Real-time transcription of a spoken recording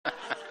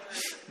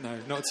No,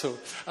 not at all.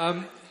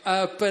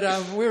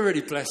 But we're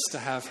really blessed to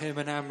have him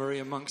and Anne-Marie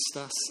amongst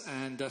us.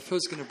 And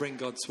Phil's going to bring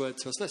God's word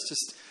to us. Let's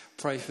just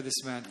pray for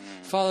this man.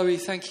 Father, we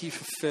thank you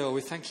for Phil.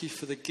 We thank you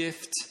for the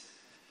gift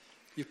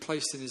you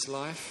placed in his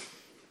life.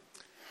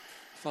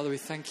 Father, we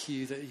thank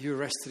you that you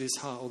arrested his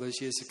heart all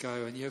those years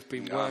ago and you have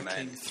been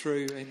working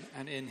through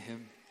and in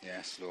him.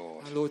 Yes,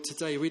 Lord. And Lord,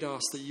 today we'd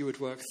ask that you would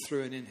work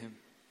through and in him,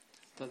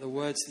 that the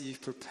words that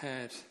you've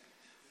prepared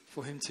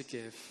for him to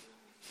give,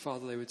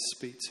 Father, they would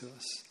speak to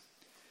us.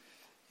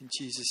 In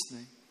Jesus'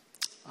 name.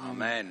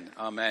 Amen.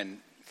 Amen.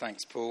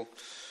 Thanks, Paul.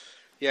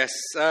 Yes,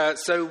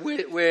 so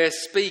we're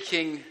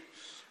speaking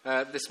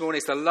this morning.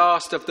 It's the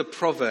last of the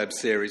Proverbs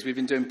series. We've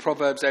been doing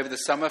Proverbs over the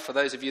summer. For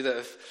those of you that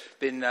have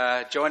been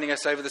joining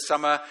us over the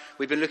summer,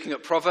 we've been looking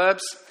at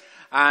Proverbs.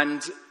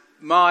 And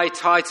my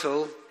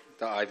title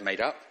that I've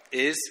made up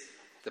is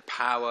The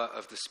Power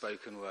of the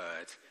Spoken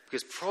Word.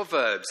 Because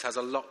Proverbs has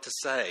a lot to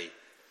say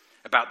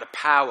about the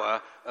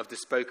power of the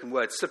spoken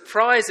word.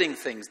 Surprising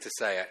things to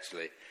say,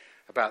 actually,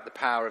 about the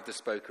power of the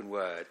spoken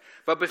word.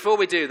 But before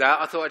we do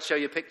that, I thought I'd show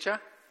you a picture.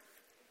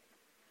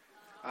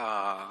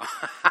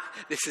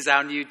 This is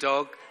our new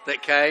dog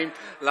that came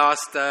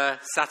last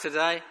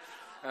Saturday.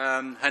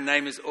 Her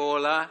name is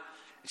Othe.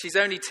 She's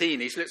only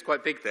teeny. She looks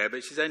quite big there,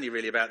 but she's only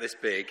really about this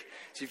big.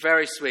 She's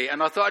very sweet.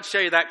 And I thought I'd show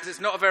you that because it's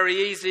not a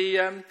very easy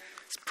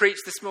preach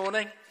this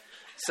morning.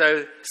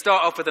 So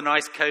start off with a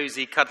nice,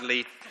 cosy,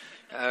 cuddly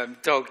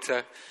dog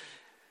to...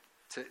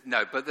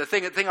 No, but the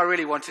thing I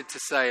really wanted to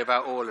say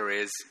about Othe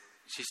is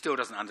she still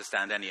doesn't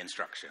understand any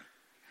instruction.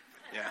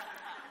 Yeah.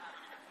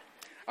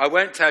 I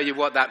won't tell you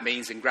what that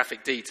means in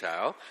graphic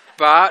detail,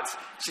 but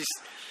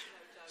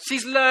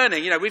she's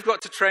learning. You know, we've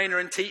got to train her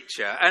and teach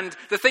her. And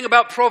the thing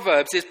about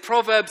Proverbs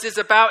is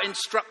about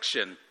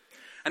instruction,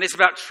 and it's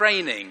about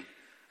training,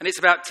 and it's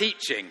about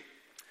teaching.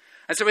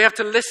 And so we have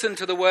to listen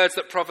to the words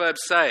that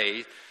Proverbs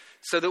say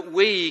so that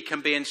we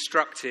can be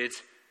instructed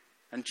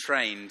and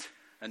trained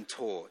and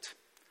taught.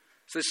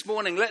 So this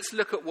morning, let's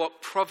look at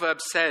what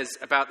Proverbs says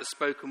about the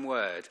spoken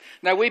word.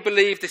 Now, we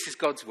believe this is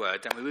God's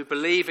word, don't we? We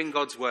believe in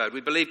God's word. We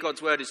believe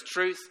God's word is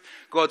truth.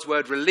 God's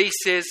word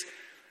releases.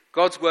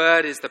 God's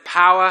word is the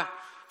power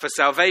for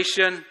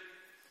salvation.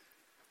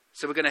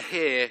 So we're going to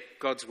hear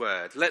God's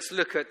word. Let's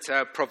look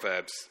at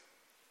Proverbs.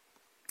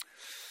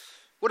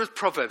 What does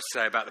Proverbs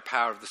say about the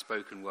power of the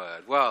spoken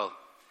word? Well,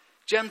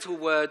 gentle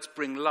words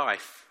bring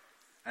life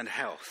and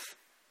health.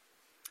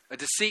 A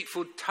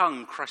deceitful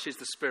tongue crushes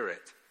the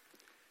spirit.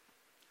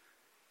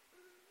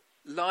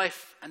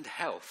 Life and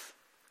health.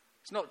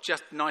 It's not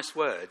just nice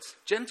words.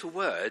 Gentle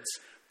words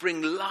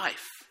bring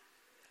life.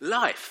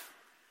 Life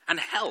and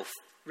health.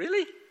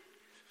 Really?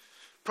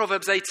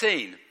 Proverbs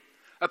 18.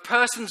 A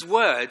person's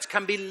words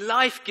can be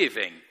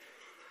life-giving.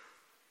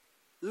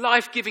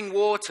 Life-giving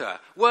water.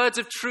 Words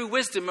of true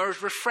wisdom are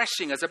as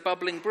refreshing as a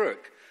bubbling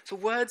brook. So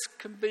words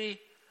can be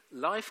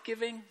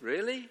life-giving?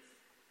 Really?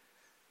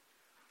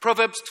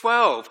 Proverbs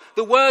 12.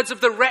 The words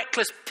of the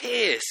reckless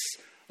pierce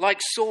like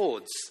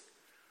swords.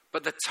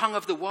 But the tongue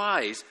of the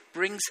wise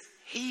brings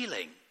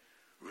healing.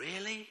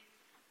 Really?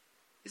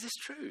 Is this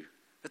true?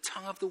 The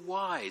tongue of the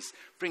wise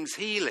brings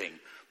healing.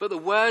 But the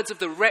words of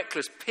the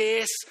reckless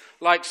pierce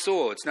like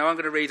swords. Now I'm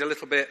going to read a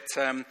little bit.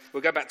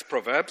 We'll go back to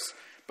Proverbs.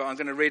 But I'm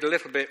going to read a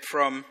little bit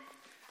from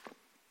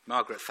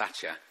Margaret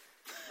Thatcher.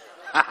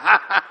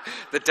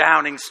 The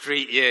Downing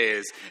Street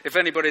Years, if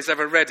anybody's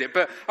ever read it.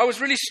 But I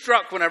was really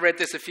struck when I read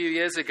this a few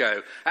years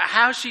ago at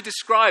how she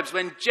describes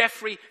when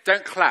Geoffrey,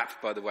 don't clap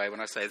by the way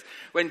when I say this,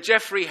 when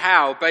Geoffrey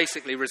Howe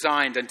basically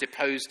resigned and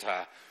deposed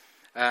her.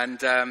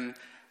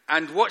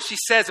 And what she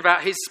says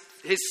about his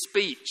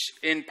speech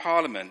in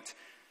Parliament.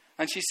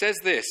 And she says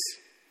this: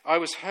 I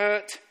was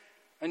hurt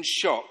and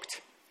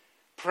shocked,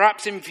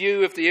 perhaps in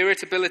view of the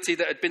irritability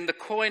that had been the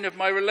coin of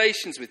my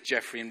relations with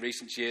Geoffrey in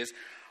recent years.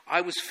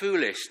 I was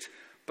foolish,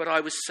 but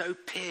I was so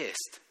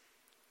pierced.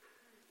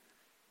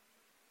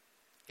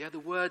 Yeah, the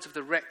words of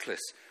the reckless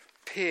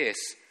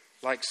pierce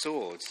like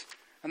swords.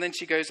 And then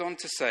she goes on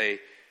to say,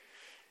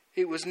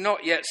 it was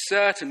not yet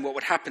certain what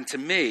would happen to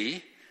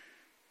me.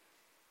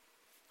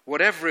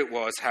 Whatever it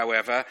was,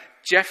 however,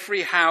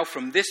 Geoffrey Howe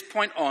from this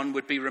point on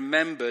would be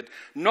remembered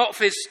not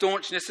for his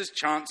staunchness as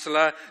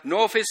Chancellor,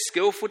 nor for his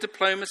skillful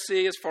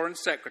diplomacy as Foreign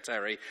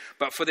Secretary,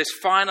 but for this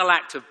final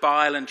act of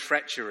bile and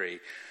treachery.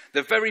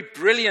 The very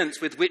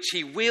brilliance with which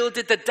he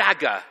wielded the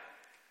dagger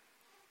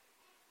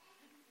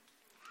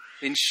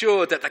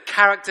ensured that the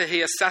character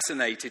he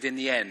assassinated in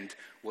the end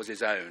was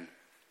his own.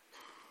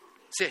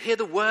 So hear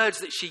the words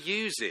that she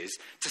uses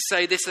to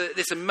say this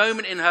a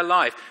moment in her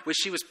life where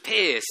she was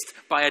pierced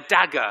by a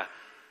dagger.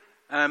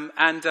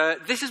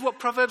 This is what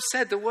Proverbs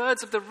said: the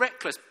words of the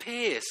reckless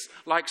pierce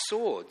like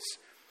swords,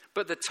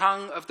 but the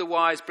tongue of the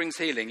wise brings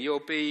healing. You'll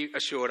be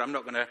assured I'm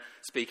not going to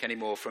speak any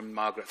more from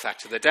Margaret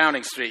Thatcher, the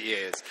Downing Street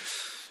Years.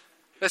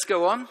 Let's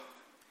go on.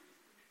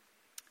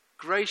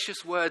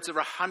 Gracious words are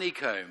a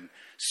honeycomb,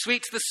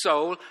 sweet to the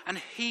soul and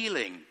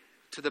healing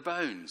to the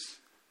bones.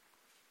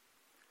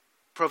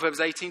 Proverbs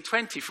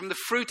 18:20, from the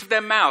fruit of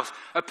their mouth,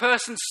 a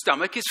person's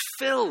stomach is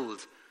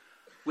filled.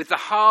 With the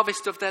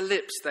harvest of their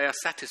lips they are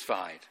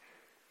satisfied.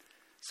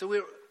 So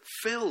we're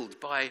filled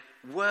by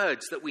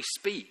words that we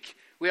speak.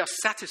 We are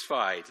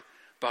satisfied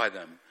by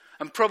them.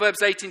 And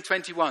Proverbs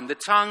 18:21, the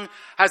tongue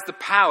has the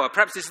power.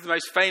 Perhaps this is the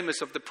most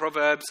famous of the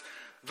Proverbs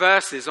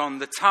verses on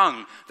the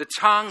tongue. The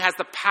tongue has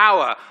the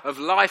power of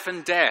life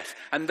and death,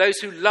 and those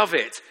who love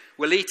it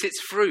will eat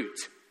its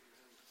fruit.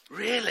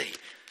 Really?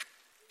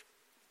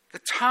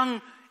 The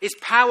tongue is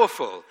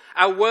powerful.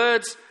 Our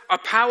words are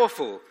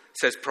powerful,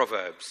 says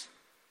Proverbs.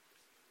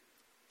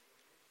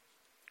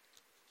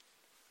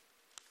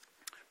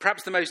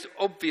 Perhaps the most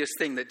obvious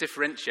thing that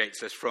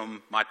differentiates us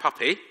from my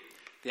puppy,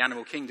 the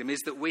animal kingdom,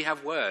 is that we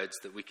have words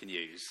that we can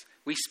use.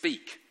 We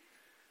speak.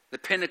 The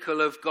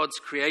pinnacle of God's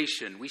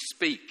creation, we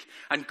speak.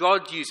 And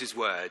God uses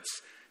words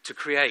to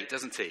create,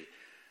 doesn't he?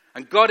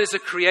 And God is a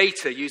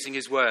creator using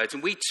his words.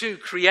 And we too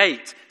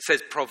create,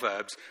 says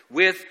Proverbs,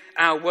 with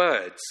our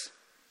words.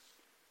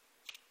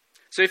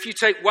 So if you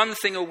take one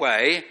thing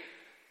away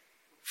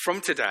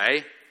from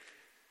today,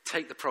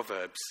 take the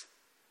Proverbs.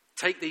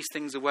 Take these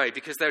things away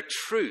because they're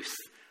truth.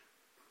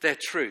 They're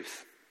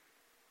truth.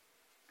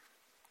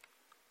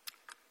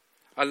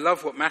 I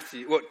love what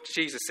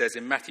Jesus says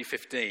in Matthew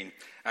 15.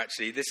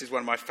 Actually, this is one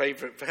of my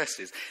favourite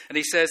verses. And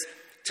he says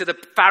to the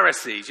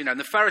Pharisees, and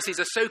the Pharisees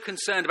are so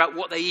concerned about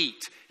what they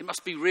eat. It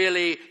must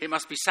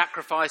be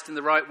sacrificed in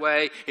the right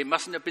way. It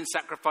mustn't have been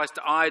sacrificed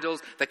to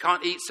idols. They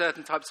can't eat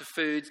certain types of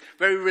foods.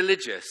 Very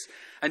religious.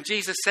 And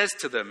Jesus says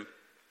to them,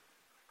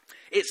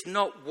 it's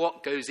not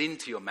what goes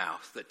into your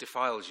mouth that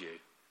defiles you.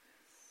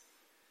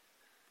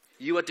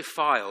 You are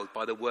defiled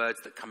by the words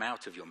that come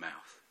out of your mouth.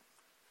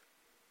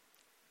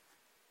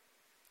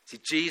 See,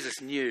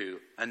 Jesus knew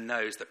and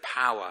knows the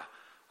power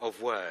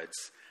of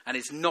words. And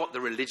it's not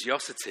the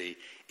religiosity,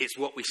 it's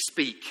what we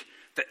speak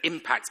that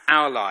impacts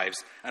our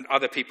lives and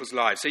other people's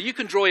lives. So you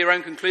can draw your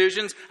own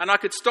conclusions, and I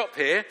could stop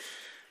here.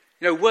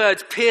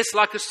 Words pierce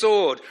like a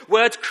sword.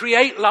 Words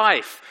create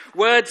life.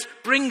 Words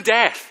bring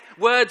death.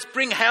 Words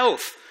bring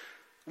health.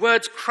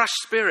 Words crush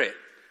spirit.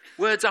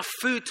 Words are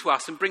food to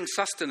us and bring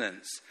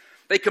sustenance.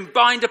 They can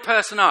bind a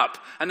person up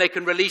and they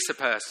can release a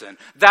person.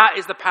 That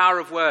is the power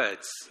of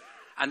words.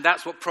 And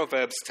that's what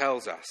Proverbs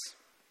tells us.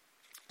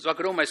 So I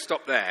could almost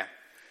stop there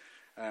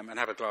and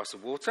have a glass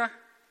of water.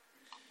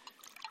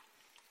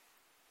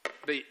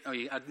 But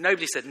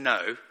nobody said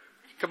no.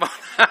 Come on.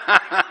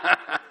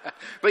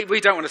 But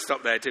we don't want to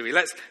stop there, do we?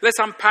 Let's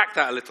unpack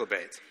that a little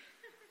bit.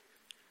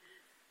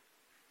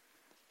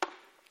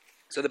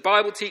 So the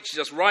Bible teaches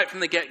us right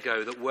from the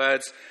get-go that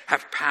words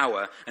have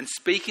power, and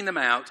speaking them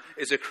out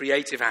is a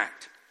creative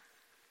act.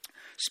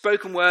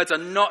 Spoken words are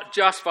not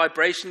just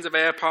vibrations of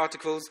air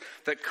particles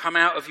that come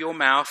out of your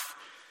mouth.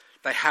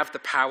 They have the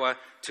power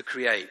to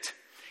create.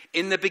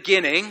 In the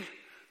beginning,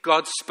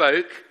 God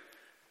spoke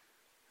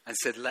and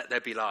said, "Let there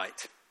be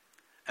light."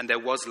 And there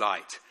was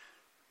light.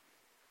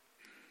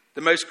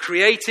 The most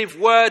creative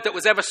word that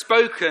was ever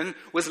spoken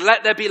was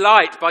 "let there be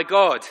light" by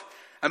God.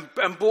 And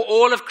brought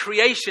all of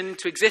creation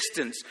into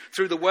existence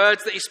through the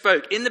words that he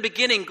spoke. In the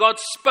beginning, God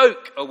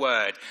spoke a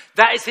word.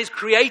 That is his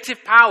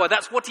creative power.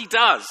 That's what he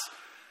does.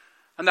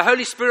 And the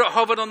Holy Spirit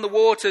hovered on the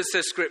waters,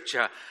 says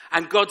Scripture.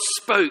 And God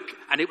spoke,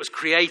 and it was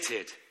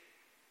created.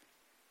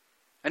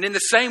 And in the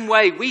same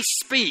way, we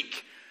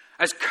speak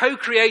as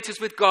co-creators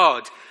with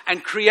God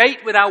and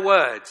create with our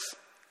words.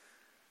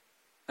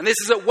 And this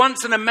is at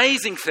once an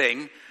amazing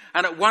thing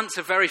and at once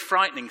a very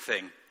frightening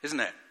thing, isn't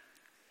it?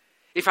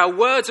 If our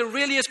words are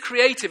really as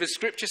creative as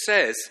Scripture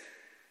says,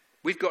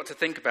 we've got to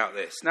think about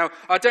this. Now,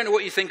 I don't know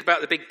what you think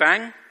about the Big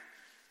Bang,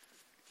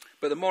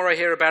 but the more I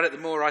hear about it, the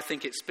more I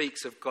think it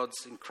speaks of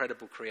God's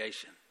incredible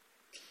creation.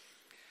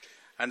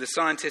 And the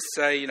scientists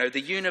say,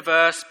 the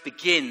universe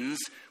begins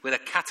with a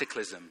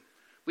cataclysm.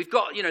 We've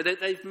got,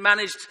 they've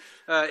managed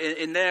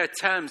in their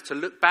terms to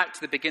look back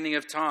to the beginning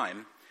of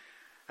time.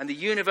 And the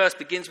universe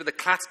begins with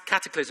a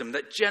cataclysm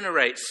that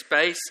generates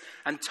space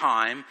and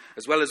time,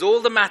 as well as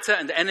all the matter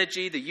and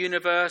energy the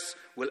universe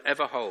will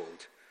ever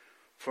hold.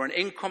 For an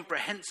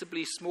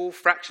incomprehensibly small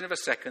fraction of a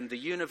second, the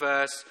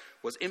universe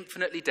was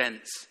infinitely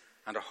dense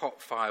and a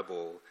hot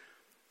fireball.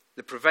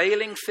 The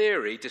prevailing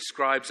theory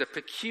describes a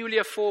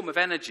peculiar form of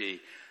energy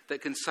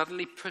that can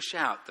suddenly push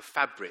out the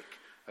fabric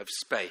of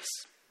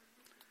space.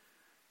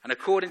 And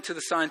according to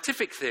the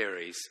scientific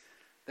theories,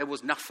 there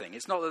was nothing.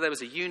 It's not that there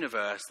was a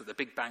universe that the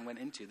Big Bang went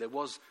into. There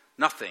was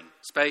nothing.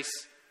 Space,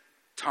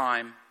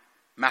 time,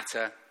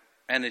 matter,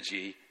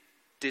 energy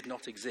did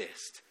not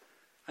exist.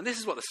 And this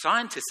is what the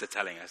scientists are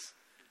telling us.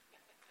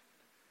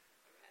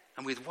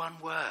 And with one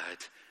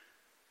word,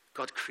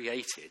 God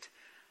created.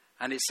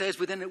 And it says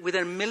within a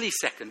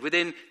millisecond,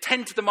 within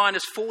 10 to the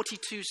minus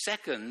 42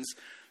 seconds,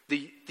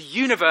 the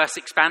universe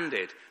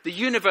expanded. The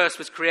universe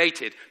was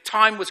created.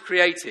 Time was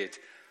created.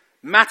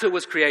 Matter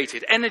was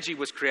created. Energy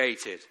was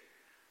created.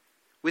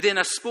 Within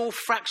a small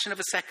fraction of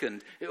a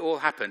second, it all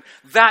happened.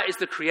 That is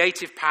the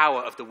creative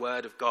power of the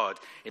Word of God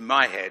in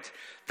my head.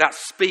 That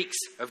speaks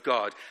of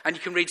God. And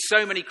you can read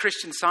so many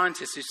Christian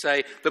scientists who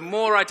say, the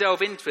more I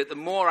delve into it, the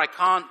more I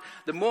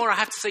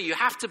have to say, you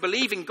have to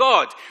believe in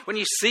God. When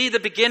you see the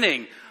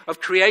beginning of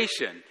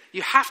creation,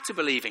 you have to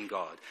believe in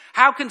God.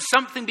 How can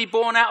something be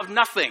born out of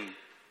nothing?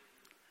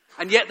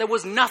 And yet there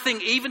was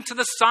nothing, even to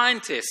the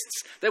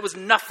scientists, there was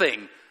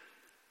nothing.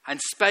 And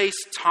space,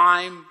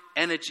 time,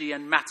 energy,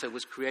 and matter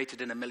was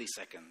created in a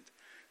millisecond.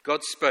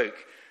 God spoke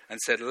and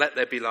said, let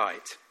there be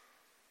light.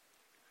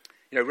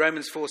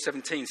 Romans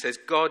 4:17 says,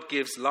 God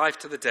gives life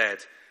to the dead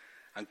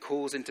and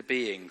calls into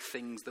being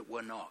things that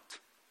were not.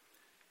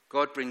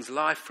 God brings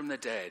life from the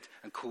dead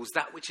and calls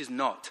that which is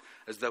not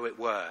as though it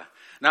were.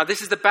 Now,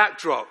 this is the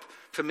backdrop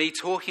for me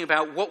talking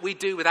about what we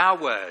do with our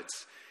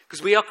words.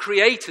 Because we are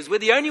creators. We're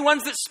the only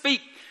ones that speak.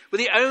 We're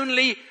the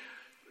only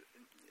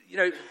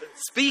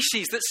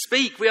species that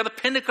speak. We are the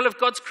pinnacle of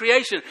God's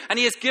creation. And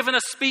he has given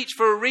us speech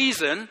for a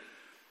reason.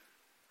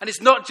 And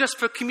it's not just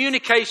for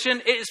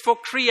communication, it is for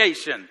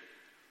creation.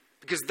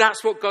 Because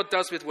that's what God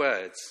does with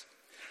words.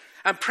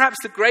 And perhaps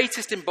the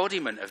greatest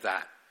embodiment of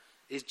that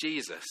is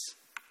Jesus.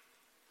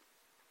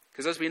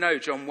 Because as we know,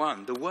 John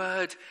 1, the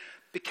Word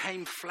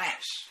became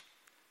flesh.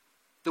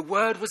 The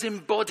Word was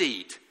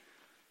embodied.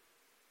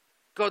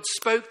 God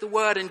spoke the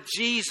Word, and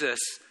Jesus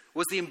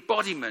was the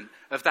embodiment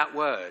of that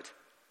Word.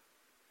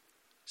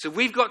 So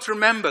we've got to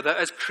remember that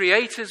as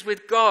creators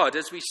with God,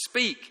 as we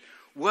speak,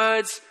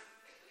 words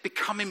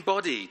become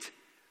embodied,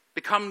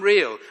 become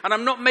real. And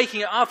I'm not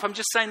making it up, I'm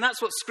just saying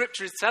that's what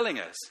Scripture is telling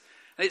us.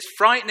 And it's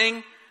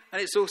frightening,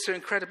 and it's also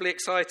incredibly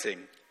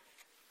exciting.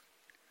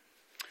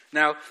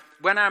 Now,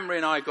 when Amory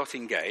and I got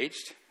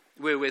engaged,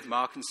 we were with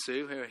Mark and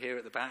Sue, who are here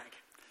at the back,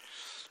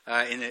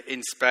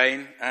 in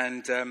Spain,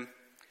 and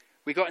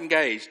we got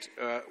engaged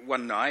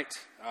one night.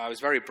 I was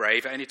very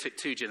brave. It only took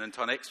 2 gin and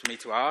tonics for me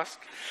to ask.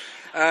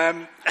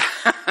 And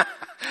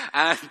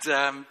I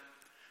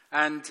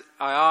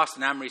asked,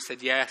 and Amory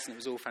said yes, and it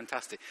was all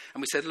fantastic.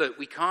 And we said, look,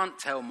 we can't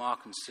tell Mark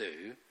and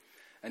Sue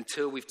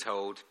until we've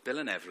told Bill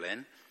and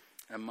Evelyn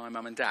and my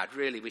mum and dad.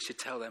 Really, we should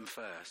tell them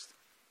first.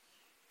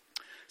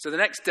 So the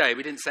next day,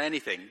 we didn't say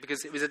anything,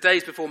 because it was the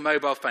days before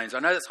mobile phones. I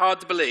know that's hard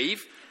to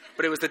believe,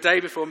 but it was the day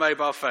before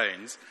mobile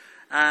phones.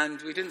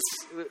 And we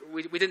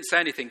didn't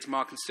say anything to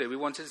Mark and Sue. We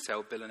wanted to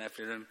tell Bill and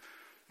Evelyn and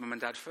mum and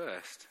dad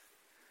first.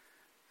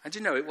 And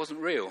it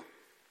wasn't real,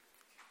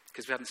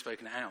 because we hadn't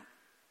spoken it out.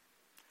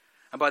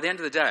 And by the end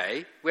of the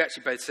day, we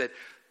actually both said,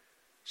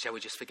 shall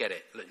we just forget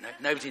it? Look,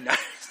 nobody knows.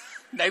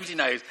 Nobody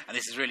knows, and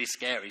this is really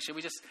scary. Should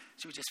we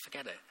just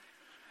forget it?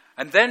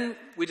 And then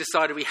we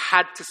decided we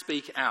had to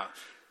speak it out.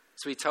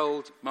 So we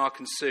told Mark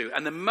and Sue.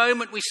 And the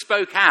moment we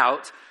spoke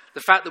out,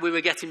 the fact that we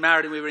were getting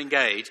married and we were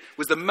engaged,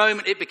 was the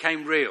moment it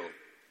became real.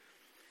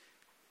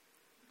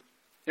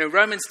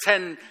 Romans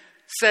 10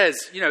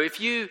 says, if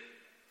you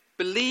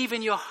believe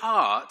in your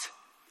heart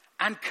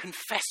and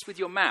confess with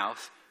your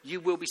mouth, you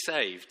will be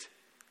saved.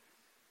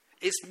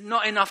 It's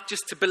not enough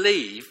just to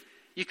believe.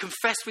 You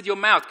confess with your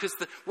mouth, because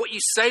what you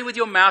say with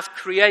your mouth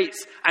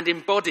creates and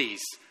embodies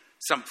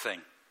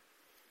something.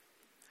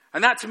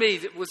 And that to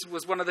me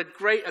was one of a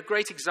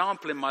great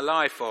example in my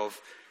life of,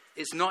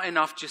 it's not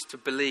enough just to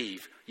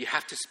believe. You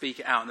have to speak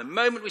it out. And the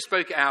moment we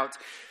spoke it out,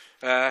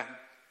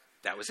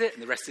 that was it,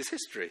 and the rest is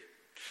history.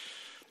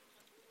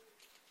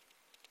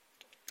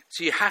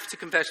 So you have to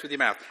confess with your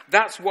mouth.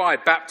 That's why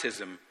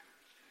baptism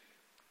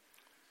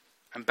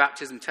and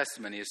baptism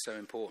testimony is so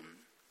important.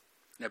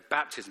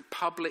 Baptism,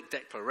 public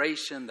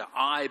declaration that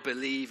I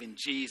believe in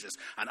Jesus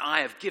and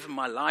I have given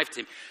my life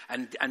to him.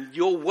 And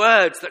your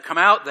words that come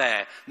out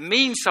there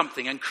mean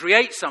something and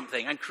create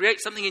something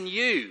in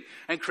you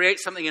and create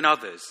something in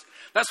others.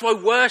 That's why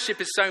worship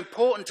is so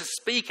important, to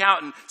speak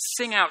out and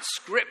sing out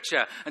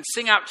scripture and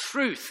sing out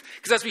truth.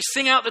 Because as we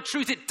sing out the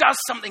truth, it does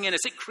something in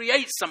us. It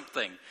creates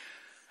something.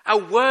 Our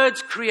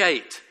words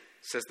create,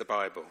 says the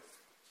Bible.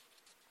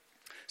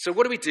 So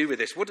what do we do with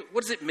this? What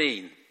does it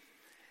mean?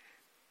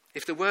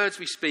 If the words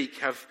we speak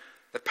have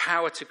the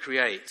power to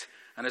create,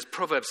 and as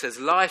Proverbs says,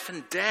 life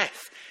and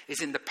death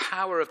is in the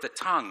power of the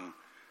tongue.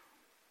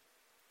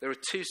 There are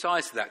 2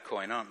 sides to that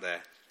coin, aren't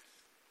there?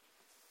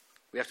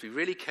 We have to be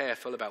really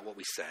careful about what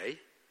we say,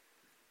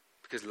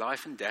 because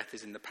life and death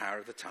is in the power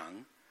of the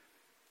tongue.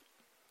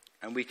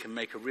 And we can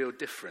make a real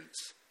difference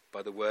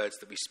by the words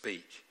that we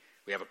speak.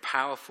 We have a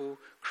powerful,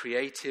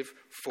 creative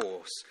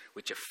force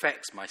which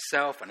affects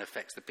myself and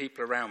affects the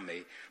people around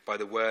me by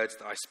the words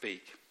that I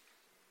speak.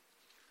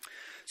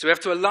 So we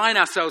have to align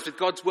ourselves with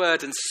God's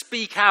word and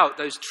speak out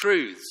those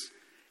truths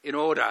in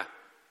order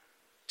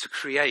to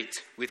create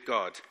with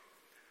God.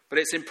 But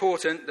it's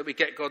important that we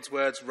get God's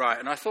words right.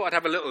 And I thought I'd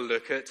have a little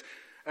look at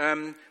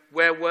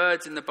where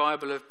words in the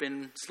Bible have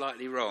been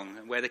slightly wrong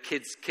and where the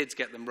kids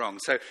get them wrong.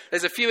 So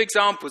there's a few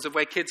examples of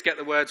where kids get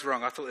the words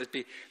wrong. I thought it'd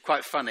be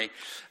quite funny.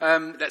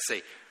 Let's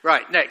see.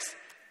 Right, next.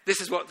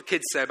 This is what the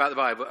kids say about the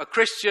Bible. A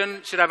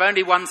Christian should have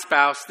only one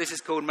spouse. This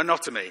is called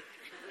monotony.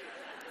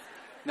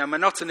 Now,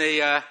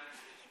 monotony...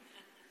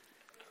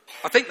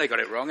 I think they got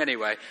it wrong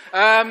anyway.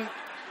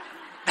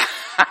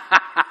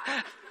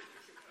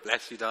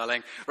 Bless you,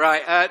 darling.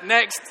 Right,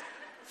 next.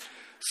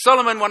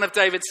 Solomon, one of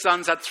David's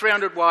sons, had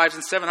 300 wives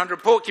and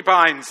 700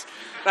 porcupines.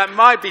 That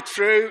might be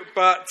true,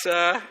 but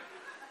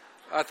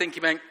I think he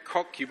meant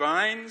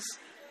concubines.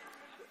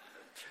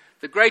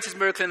 The greatest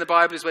miracle in the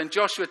Bible is when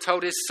Joshua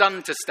told his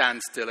son to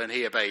stand still and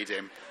he obeyed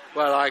him.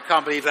 Well, I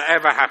can't believe that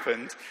ever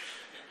happened.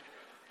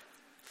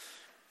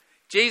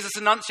 Jesus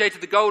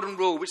enunciated the golden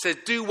rule which says,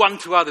 do one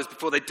to others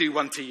before they do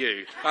one to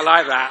you. I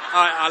like that.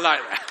 I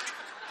like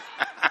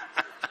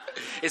that.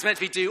 It's meant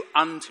to be do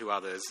unto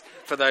others,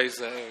 for those,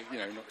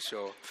 not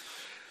sure.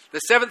 The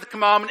seventh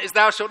commandment is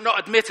thou shalt not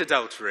admit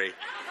adultery.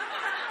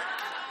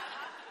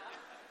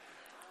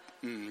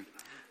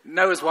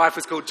 Noah's wife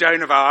was called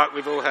Joan of Arc.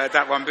 We've all heard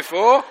that one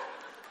before.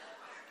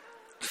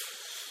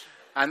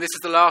 And this is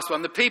the last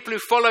one. The people who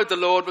followed the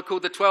Lord were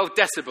called the 12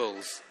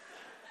 decibels.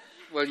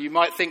 Well, you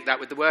might think that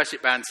with the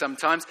worship band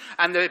sometimes.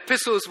 And the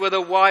epistles were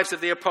the wives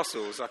of the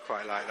apostles. I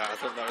quite like that. I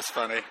thought that was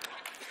funny.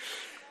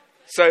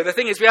 So the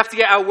thing is, we have to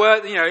get our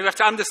word, we have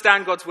to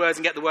understand God's words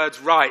and get the words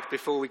right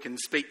before we can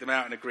speak them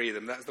out and agree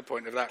them. That's the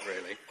point of that,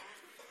 really.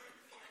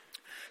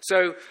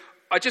 So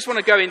I just want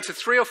to go into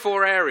 3 or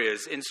 4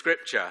 areas in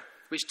Scripture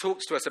which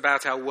talks to us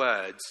about our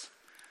words.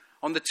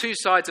 On the two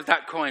sides of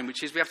that coin,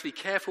 which is we have to be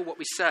careful what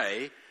we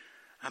say.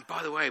 And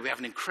by the way, we have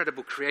an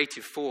incredible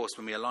creative force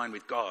when we align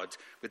with God,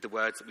 with the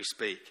words that we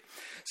speak.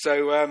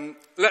 So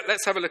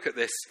let's have a look at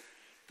this.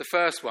 The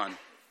first one.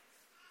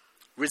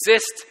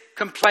 Resist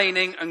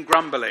complaining and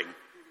grumbling.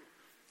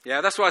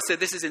 Yeah, that's why I said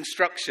this is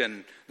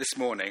instruction this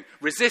morning.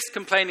 Resist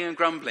complaining and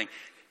grumbling.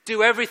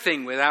 Do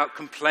everything without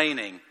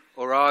complaining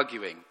or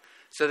arguing,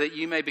 so that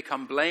you may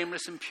become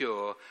blameless and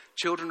pure,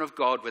 children of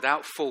God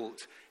without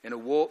fault in a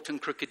warped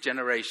and crooked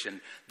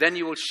generation. Then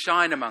you will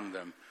shine among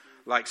them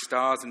like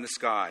stars in the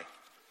sky.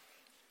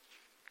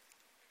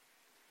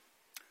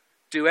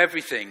 Do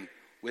everything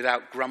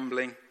without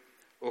grumbling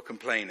or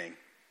complaining,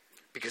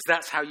 because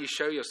that's how you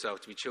show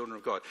yourself to be children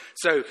of God.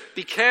 So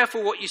be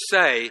careful what you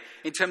say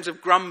in terms of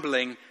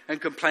grumbling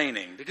and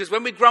complaining. Because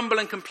when we grumble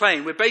and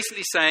complain, we're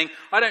basically saying,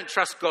 I don't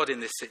trust God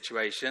in this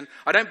situation.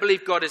 I don't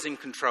believe God is in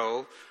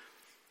control.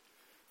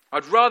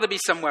 I'd rather be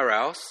somewhere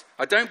else.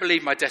 I don't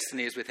believe my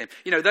destiny is with him.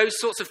 Those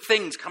sorts of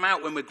things come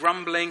out when we're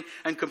grumbling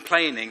and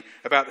complaining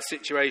about the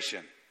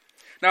situation.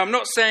 Now, I'm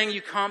not saying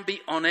you can't be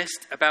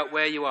honest about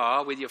where you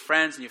are with your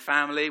friends and your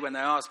family when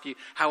they ask you,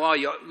 how are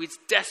you? It's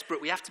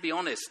desperate. We have to be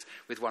honest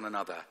with one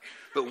another.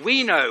 But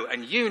we know,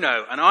 and you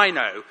know, and I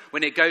know,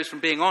 when it goes from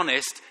being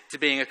honest to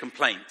being a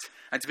complaint,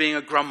 and to being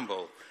a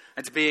grumble,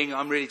 and to being,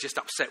 I'm really just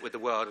upset with the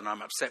world, and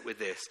I'm upset with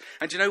this.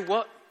 And do you know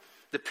what?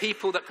 The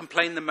people that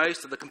complain the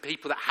most are the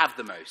people that have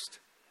the most.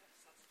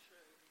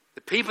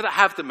 The people that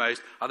have the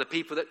most are the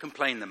people that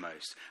complain the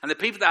most. And the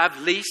people that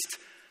have least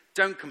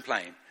don't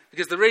complain.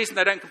 Because the reason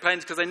they don't complain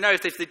is because they know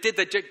if they did,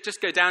 they'd just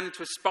go down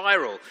into a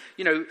spiral.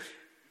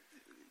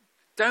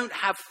 Don't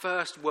have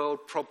first world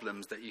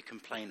problems that you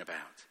complain about.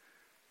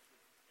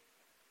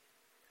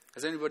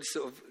 Has anybody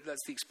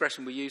that's the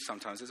expression we use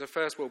sometimes. There's a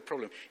first world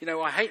problem.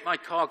 I hate my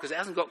car because it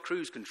hasn't got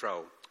cruise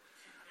control.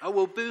 Oh,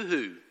 well,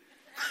 boo-hoo.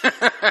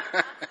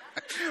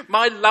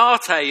 My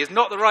latte is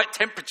not the right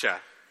temperature.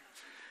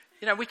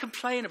 We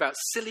complain about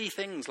silly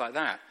things like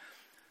that.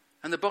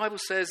 And the Bible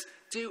says,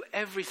 do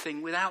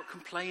everything without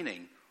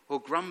complaining or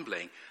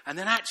grumbling, and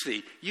then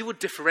actually you will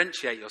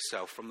differentiate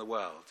yourself from the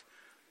world,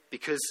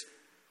 because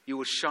you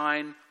will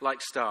shine like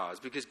stars.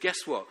 Because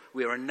guess what?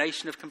 We are a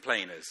nation of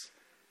complainers.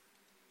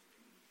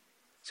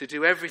 So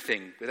do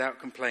everything without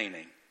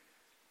complaining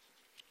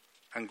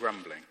and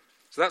grumbling.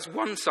 So that's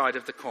one side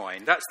of the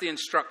coin. That's the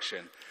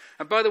instruction.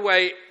 And by the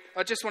way,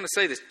 I just want to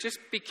say this. Just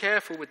be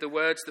careful with the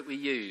words that we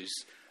use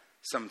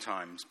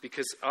sometimes,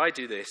 because I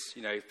do this,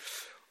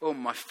 oh,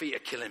 my feet are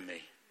killing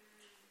me.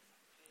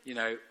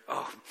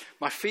 Oh,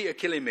 my feet are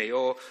killing me.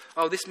 Or,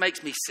 oh, this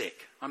makes me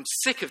sick. I'm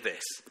sick of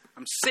this.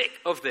 I'm sick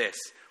of this.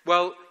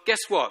 Well, guess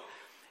what?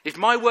 If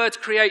my words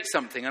create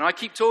something and I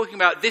keep talking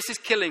about this is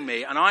killing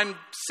me and I'm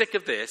sick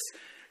of this,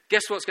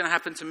 guess what's going to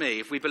happen to me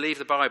if we believe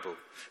the Bible?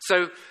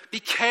 So be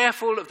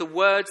careful of the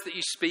words that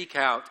you speak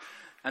out.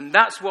 And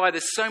that's why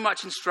there's so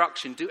much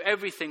instruction. Do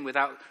everything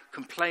without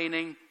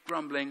complaining,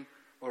 grumbling,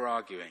 or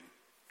arguing.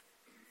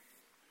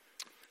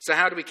 So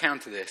how do we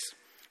counter this?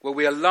 Well,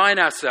 we align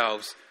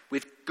ourselves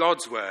with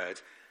God's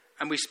word,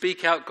 and we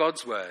speak out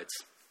God's words.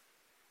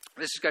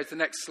 Let's just go to the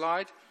next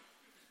slide.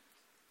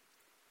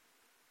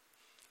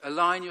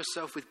 Align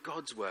yourself with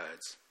God's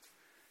words.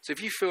 So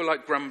if you feel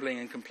like grumbling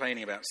and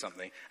complaining about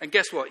something, and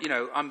guess what?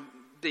 I'm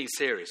being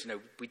serious.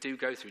 We do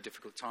go through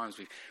difficult times.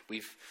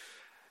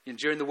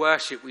 During the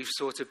worship, we've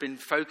sort of been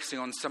focusing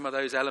on some of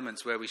those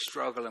elements where we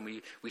struggle and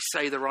we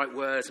say the right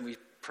words and we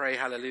pray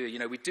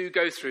hallelujah. We do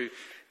go through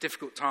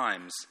difficult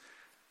times.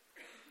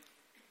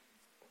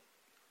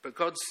 But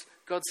God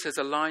says,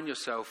 align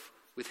yourself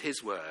with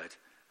his word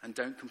and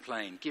don't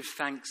complain. Give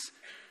thanks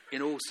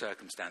in all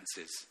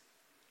circumstances.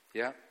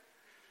 Yeah?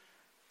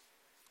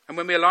 And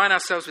when we align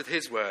ourselves with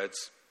his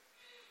words,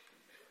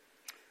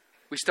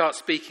 we start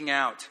speaking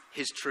out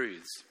his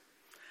truths.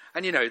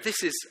 And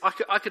this is, I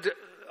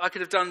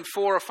could have done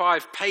 4 or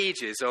 5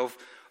 pages of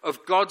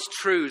God's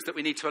truths that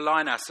we need to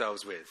align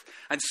ourselves with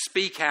and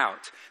speak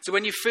out. So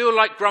when you feel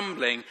like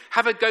grumbling,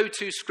 have a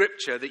go-to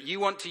scripture that you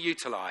want to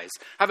utilize.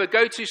 Have a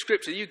go-to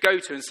scripture that you go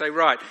to and say,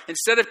 right,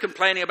 instead of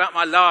complaining about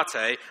my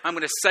latte, I'm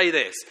going to say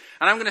this.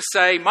 And I'm going to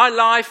say, my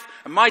life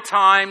and my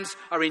times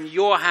are in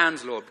your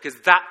hands, Lord, because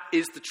that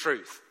is the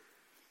truth.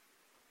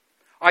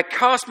 I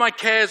cast my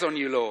cares on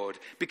you, Lord,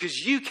 because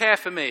you care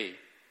for me.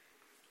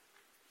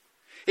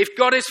 If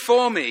God is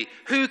for me,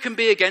 who can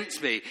be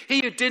against me?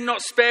 He who did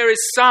not spare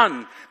his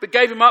son, but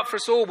gave him up for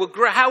us all,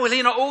 how will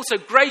he not also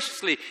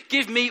graciously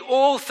give me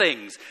all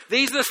things?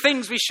 These are the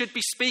things we should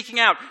be speaking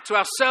out to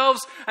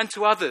ourselves and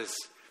to others.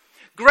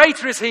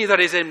 Greater is he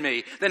that is in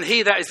me than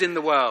he that is in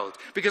the world,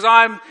 because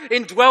I am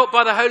indwelt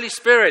by the Holy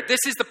Spirit.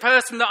 This is the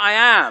person that I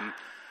am.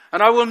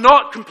 And I will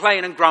not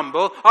complain and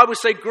grumble. I will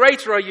say,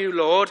 greater are you,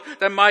 Lord,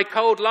 than my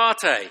cold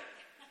latte.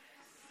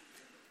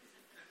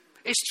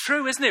 It's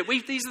true, isn't it?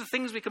 These are the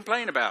things we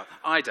complain about.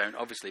 I don't,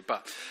 obviously,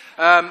 but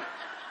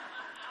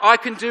I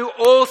can do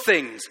all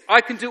things. I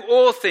can do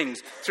all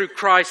things through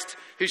Christ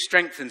who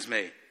strengthens me.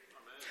 Amen.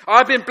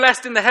 I've been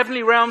blessed in the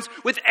heavenly realms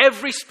with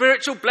every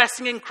spiritual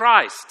blessing in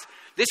Christ.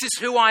 This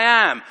is who I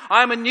am.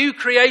 I am a new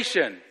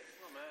creation. Amen.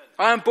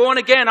 I am born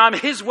again. I am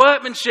his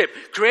workmanship,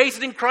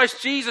 created in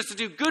Christ Jesus to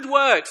do good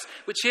works,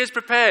 which he has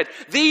prepared.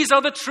 These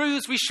are the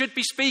truths we should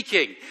be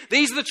speaking.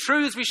 These are the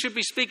truths we should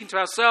be speaking to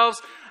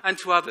ourselves and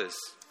to others.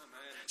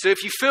 So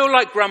if you feel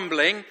like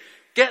grumbling,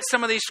 get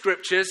some of these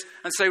scriptures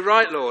and say,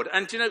 right, Lord.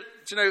 And do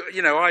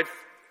you know, a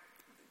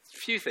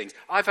few things.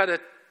 I've had a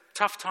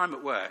tough time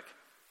at work.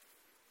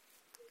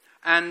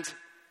 And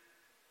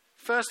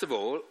first of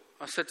all,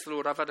 I said to the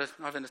Lord, I've had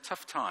a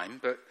tough time,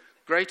 but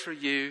greater are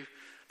you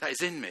that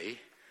is in me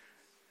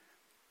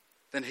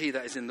than he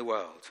that is in the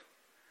world.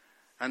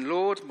 And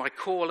Lord, my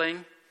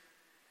calling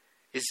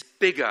is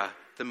bigger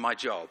than my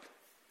job.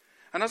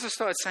 And as I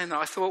started saying that,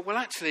 I thought, well,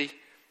 actually,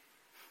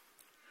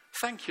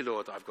 thank you,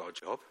 Lord, that I've got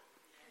a job.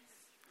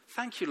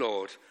 Thank you,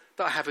 Lord,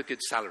 that I have a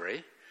good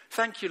salary.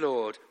 Thank you,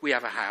 Lord, we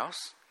have a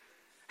house.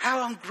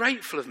 How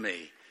ungrateful of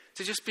me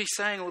to just be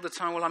saying all the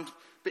time, well, I'm a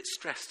bit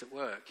stressed at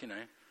work,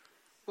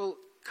 Well,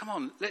 come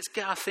on, let's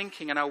get our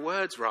thinking and our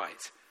words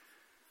right.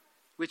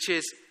 Which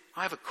is,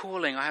 I have a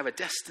calling, I have a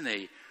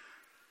destiny.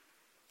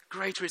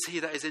 Greater is he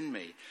that is in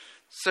me.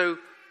 So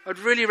I'd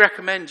really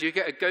recommend you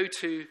get a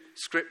go-to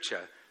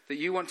scripture that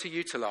you want to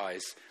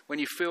utilize when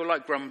you feel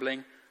like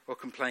grumbling or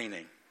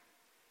complaining.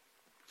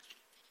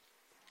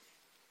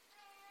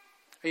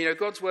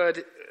 God's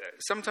word,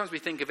 sometimes we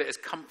think of it as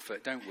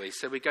comfort, don't we?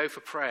 So we go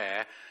for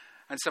prayer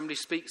and somebody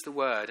speaks the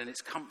word and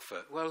it's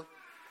comfort. Well,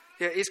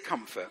 yeah, it is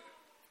comfort,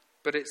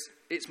 but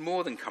it's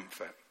more than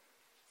comfort.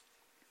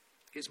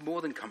 It's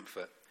more than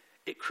comfort.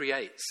 It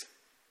creates.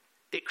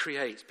 It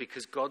creates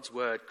because God's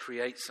word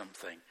creates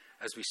something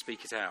as we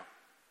speak it out.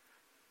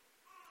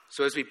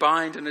 So as we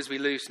bind and as we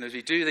loose and as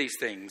we do these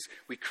things,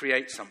 we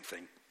create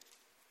something.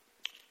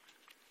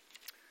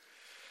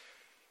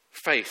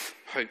 Faith,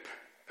 hope,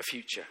 a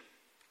future.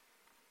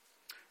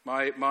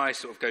 My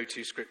sort of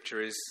go-to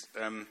scripture is,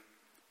 I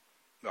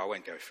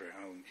won't go through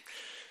it.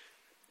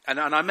 And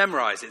I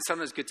memorize it. It's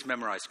sometimes good to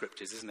memorize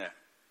scriptures, isn't it?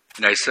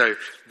 So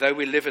though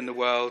we live in the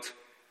world,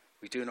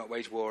 we do not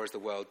wage war as the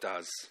world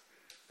does.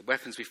 The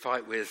weapons we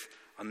fight with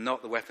are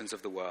not the weapons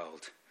of the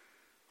world.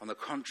 On the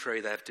contrary,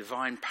 they have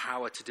divine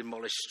power to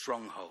demolish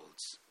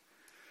strongholds.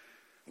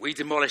 We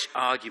demolish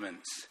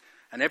arguments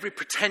and every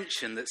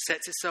pretension that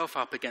sets itself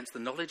up against the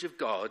knowledge of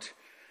God,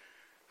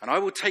 and I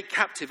will take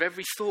captive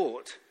every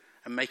thought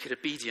and make it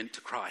obedient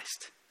to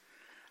Christ.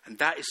 And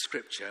that is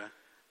scripture,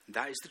 and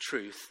that is the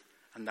truth,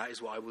 and that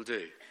is what I will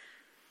do.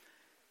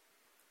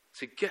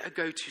 So get a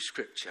go-to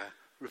scripture,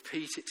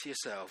 repeat it to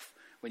yourself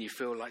when you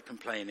feel like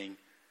complaining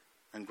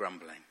and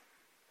grumbling.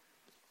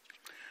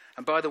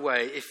 And by the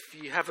way, if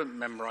you haven't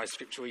memorized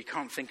scripture or you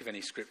can't think of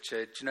any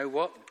scripture, do you know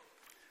what?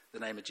 The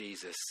name of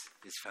Jesus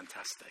is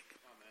fantastic.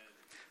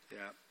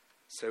 Amen. Yeah.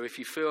 So if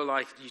you feel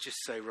like you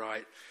just say,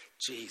 right,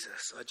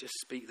 Jesus, I just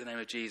speak the name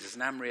of Jesus.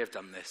 And Amory have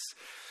done this.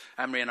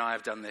 Amory and I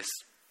have done this,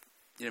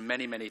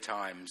 many, many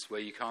times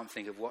where you can't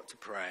think of what to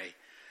pray.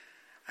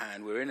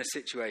 And we're in a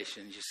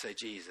situation, you say,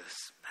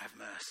 Jesus, have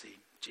mercy.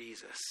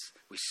 Jesus.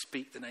 We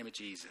speak the name of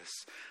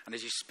Jesus. And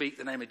as you speak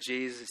the name of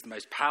Jesus, it's the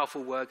most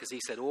powerful word because he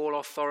said, all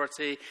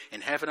authority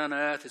in heaven and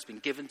earth has been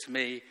given to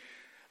me.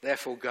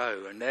 Therefore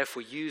go and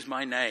therefore use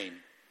my name.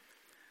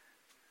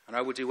 And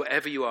I will do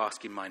whatever you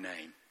ask in my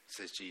name,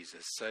 says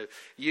Jesus. So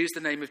use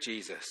the name of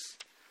Jesus.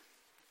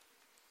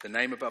 The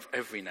name above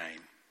every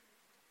name.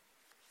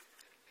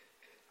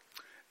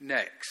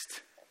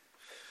 Next.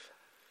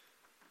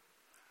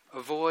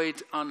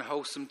 Avoid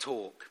unwholesome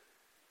talk.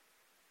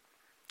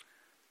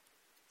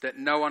 That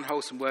no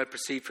unwholesome word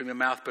proceed from your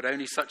mouth, but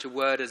only such a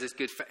word as is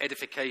good for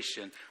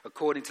edification,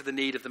 according to the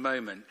need of the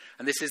moment.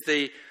 And this is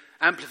the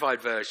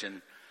Amplified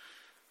version.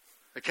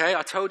 Okay,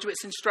 I told you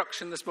it's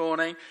instruction this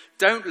morning.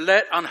 Don't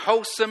let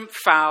unwholesome,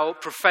 foul,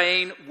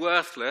 profane,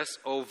 worthless,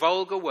 or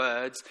vulgar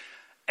words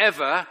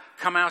ever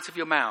come out of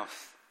your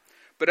mouth,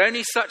 but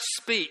only such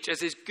speech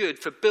as is good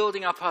for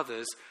building up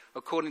others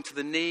according to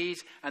the need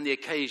and the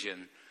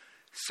occasion,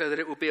 so that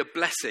it will be a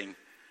blessing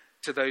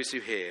to those who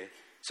hear.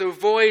 So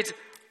avoid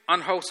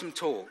unwholesome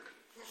talk.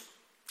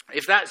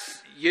 If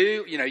that's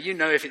you, you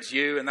know if it's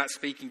you and that's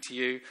speaking to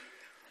you.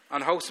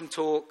 Unwholesome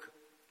talk,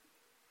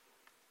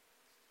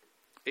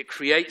 it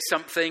creates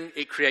something,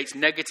 it creates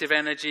negative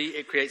energy,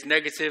 it creates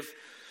negative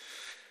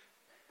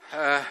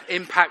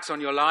impacts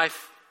on your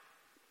life.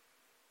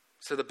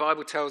 So the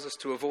Bible tells us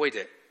to avoid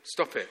it,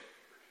 stop it.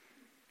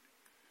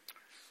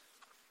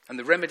 And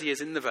the remedy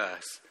is in the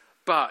verse.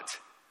 But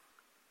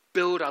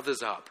build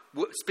others up.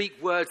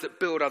 Speak words that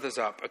build others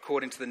up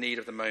according to the need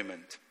of the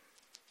moment.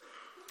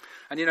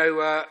 And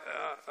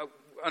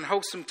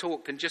unwholesome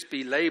talk can just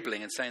be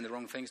labeling and saying the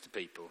wrong things to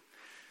people.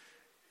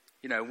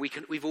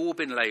 We've all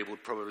been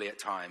labelled probably at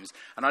times.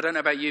 And I don't know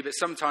about you, but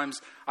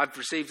sometimes I've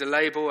received a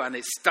label and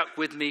it's stuck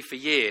with me for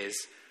years.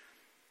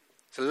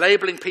 So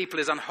labelling people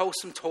is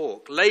unwholesome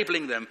talk.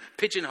 Labelling them,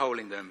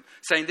 pigeonholing them,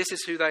 saying this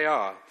is who they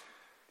are.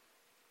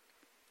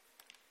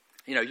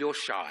 You're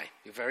shy.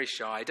 You're very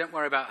shy. Don't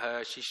worry about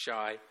her. She's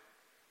shy.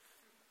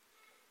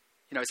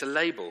 It's a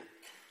label.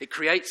 It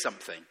creates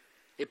something.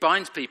 It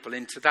binds people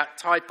into that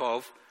type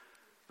of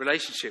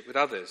relationship with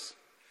others.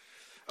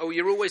 Oh,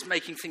 you're always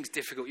making things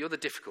difficult. You're the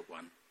difficult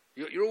one.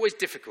 You're always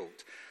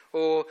difficult.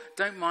 Or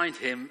don't mind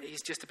him.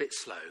 He's just a bit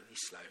slow. He's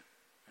slow.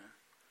 Yeah.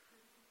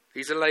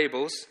 These are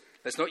labels.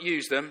 Let's not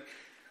use them.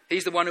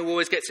 He's the one who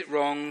always gets it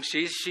wrong.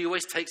 She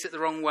always takes it the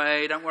wrong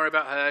way. Don't worry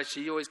about her.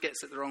 She always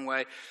gets it the wrong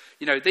way.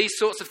 These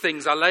sorts of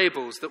things are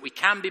labels that we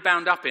can be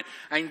bound up in.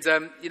 And,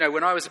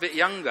 when I was a bit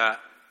younger,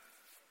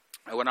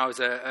 when I was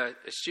a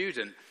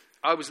student,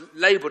 I was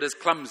labelled as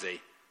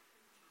clumsy.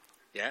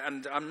 Yeah,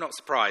 and I'm not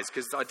surprised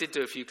because I did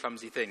do a few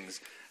clumsy things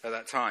at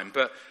that time.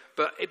 But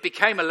it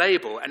became a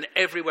label, and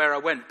everywhere I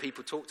went,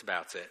 people talked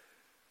about it.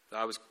 That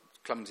I was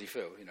clumsy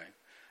Phil,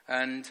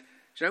 And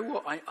do you know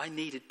what? I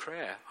needed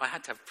prayer. I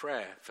had to have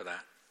prayer for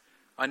that.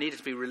 I needed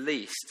to be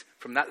released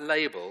from that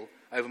label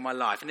over my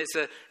life. And it's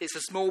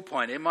a small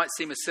point. It might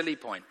seem a silly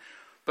point.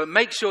 But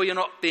make sure you're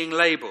not being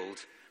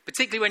labelled.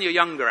 Particularly when you're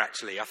younger,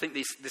 actually. I think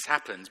this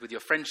happens with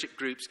your friendship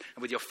groups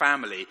and with your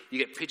family. You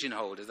get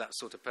pigeonholed as that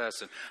sort of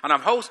person. And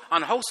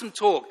unwholesome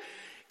talk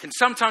can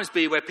sometimes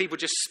be where people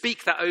just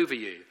speak that over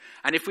you.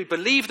 And if we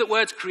believe that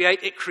words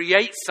create, it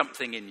creates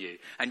something in you.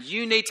 And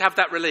you need to have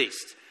that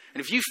released. And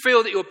if you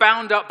feel that you're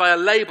bound up by a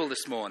label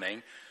this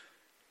morning,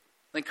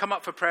 then come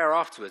up for prayer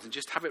afterwards and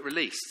just have it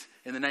released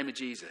in the name of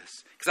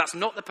Jesus. Because that's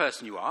not the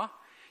person you are.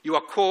 You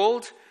are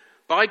called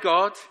by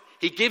God.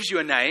 He gives you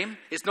a name.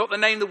 It's not the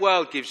name the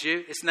world gives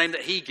you. It's the name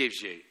that he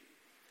gives you.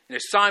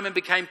 Simon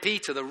became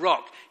Peter, the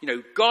rock.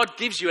 God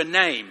gives you a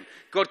name.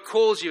 God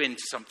calls you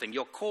into something.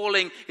 Your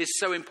calling is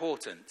so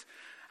important.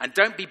 And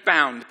don't be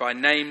bound by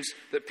names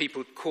that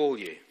people call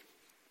you.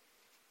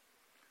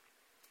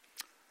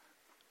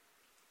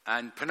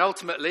 And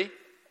penultimately,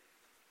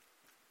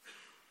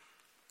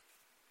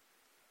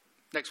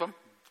 next one,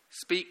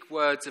 speak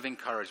words of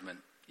encouragement.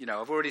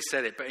 I've already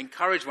said it, but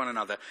encourage one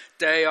another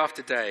day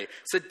after day.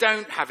 So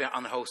don't have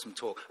unwholesome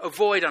talk.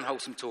 Avoid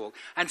unwholesome talk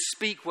and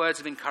speak words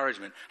of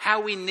encouragement. How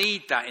we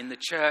need that in the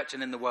church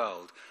and in the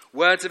world.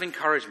 Words of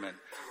encouragement.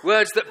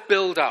 Words that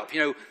build up.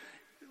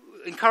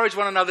 Encourage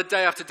one another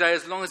day after day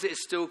as long as it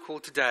is still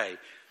called today.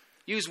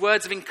 Use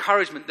words of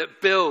encouragement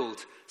that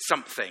build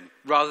something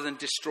rather than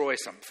destroy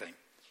something.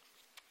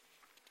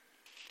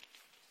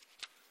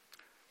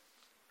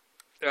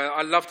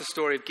 I love the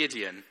story of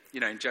Gideon,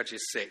 in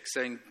Judges 6.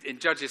 So in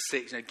Judges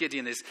 6,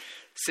 Gideon is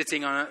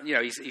sitting on,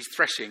 he's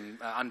threshing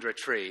under a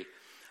tree.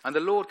 And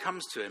the Lord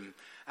comes to him,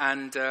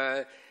 and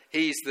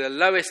he's the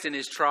lowest in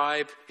his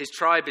tribe. His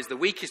tribe is the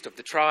weakest of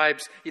the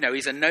tribes.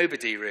 He's a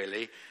nobody,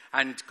 really.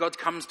 And God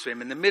comes to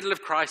him in the middle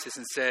of crisis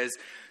and says,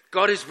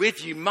 God is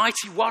with you,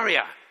 mighty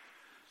warrior.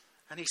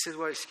 And he says,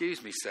 well,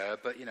 excuse me, sir,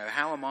 but,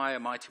 how am I a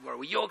mighty warrior?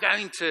 Well, you're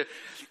going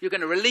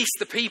to release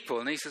the people.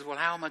 And he says, well,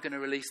 how am I going to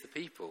release the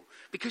people?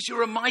 Because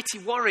you're a mighty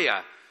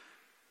warrior.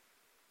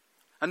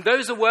 And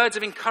those are words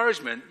of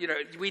encouragement,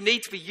 we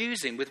need to be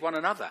using with one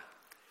another.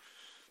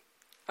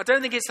 I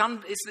don't think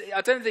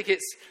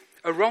it's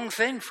a wrong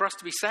thing for us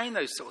to be saying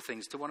those sort of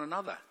things to one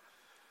another.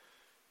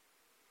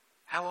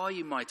 How are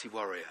you, mighty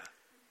warrior?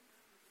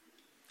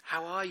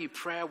 How are you,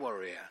 prayer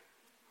warrior?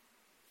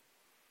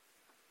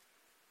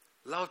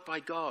 Loved by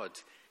God.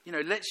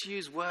 Let's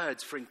use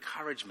words for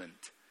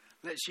encouragement.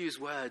 Let's use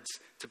words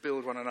to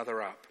build one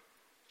another up.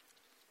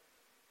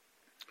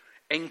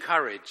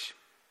 Encourage.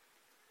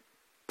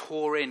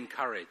 Pour in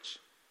courage.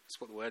 That's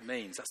what the word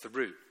means. That's the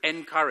root.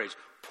 Encourage.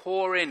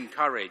 Pour in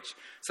courage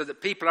so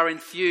that people are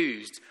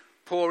enthused.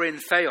 Pour in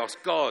theos,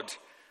 God.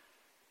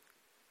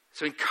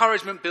 So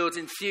encouragement builds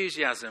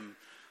enthusiasm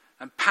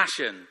and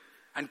passion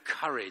and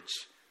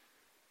courage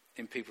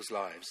in people's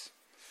lives.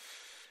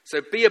 So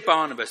be a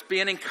Barnabas,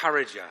 be an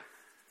encourager.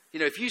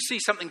 If you see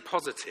something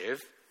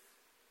positive,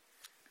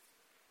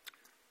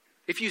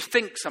 if you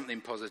think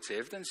something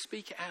positive, then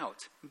speak it out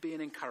and be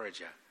an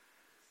encourager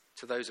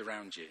to those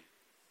around you.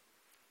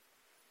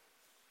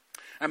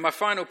 And my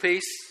final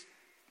piece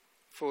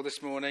for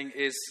this morning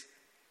is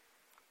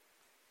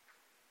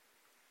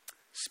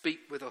speak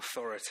with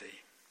authority.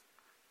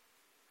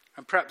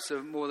 And perhaps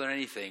more than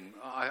anything,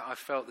 I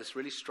felt this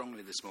really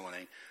strongly this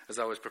morning as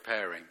I was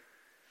preparing.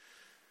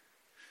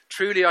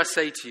 Truly I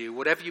say to you,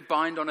 whatever you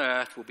bind on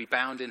earth will be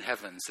bound in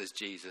heaven, says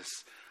Jesus.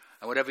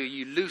 And whatever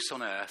you loose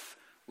on earth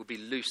will be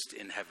loosed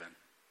in heaven.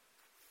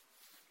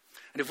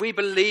 And if we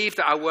believe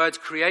that our words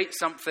create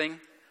something,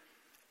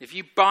 if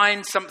you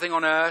bind something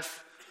on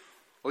earth,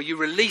 or you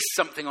release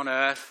something on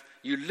earth,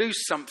 you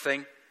loose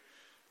something,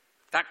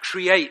 that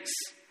creates,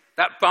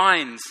 that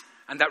binds,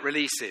 and that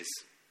releases.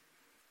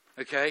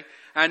 Okay?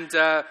 And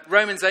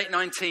Romans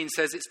 8:19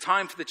 says it's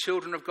time for the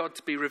children of God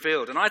to be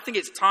revealed. And I think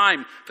it's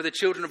time for the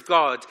children of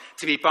God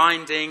to be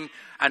binding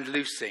and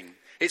loosing.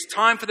 It's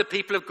time for the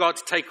people of God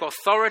to take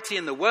authority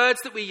in the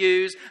words that we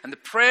use and the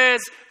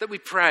prayers that we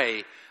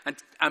pray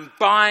and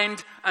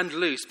bind and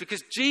loose.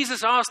 Because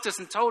Jesus asked us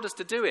and told us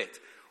to do it.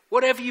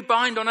 Whatever you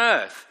bind on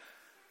earth.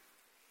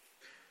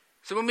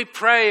 So when we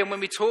pray and when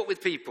we talk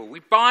with people, we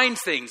bind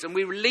things and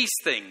we release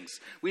things.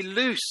 We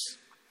loose.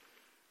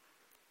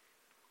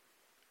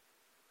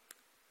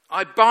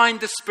 I bind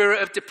the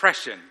spirit of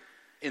depression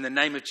in the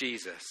name of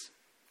Jesus.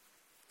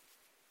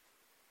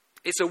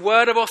 It's a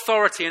word of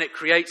authority and it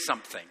creates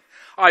something.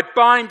 I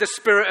bind the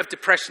spirit of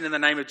depression in the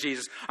name of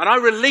Jesus. And I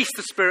release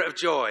the spirit of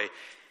joy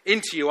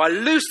into you. I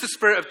loose the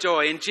spirit of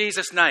joy in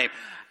Jesus' name.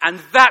 And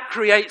that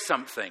creates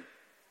something.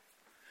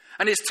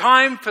 And it's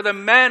time for the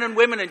men and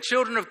women and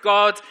children of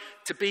God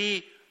to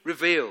be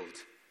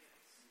revealed.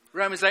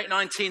 Romans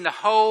 8:19, the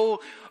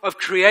whole of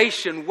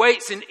creation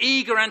waits in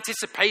eager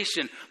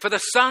anticipation for the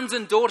sons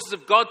and daughters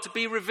of God to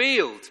be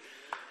revealed.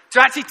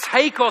 To actually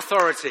take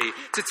authority,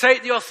 to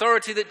take the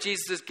authority that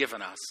Jesus has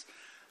given us.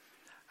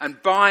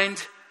 And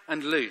bind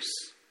and loose.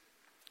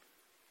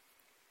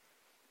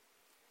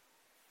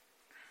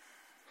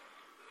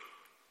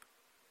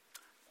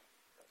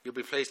 You'll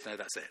be pleased to know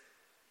that's it.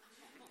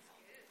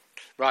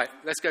 Right,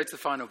 let's go to the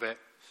final bit.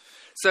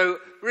 So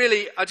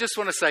really, I just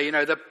want to say,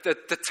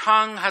 the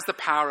tongue has the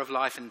power of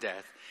life and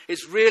death.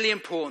 It's really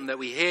important that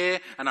we hear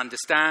and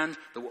understand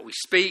that what we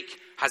speak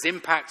has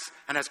impacts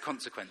and has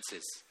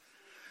consequences.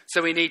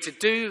 So we need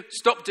to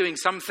stop doing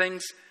some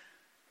things,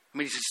 and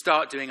we need to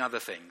start doing other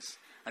things.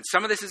 And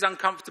some of this is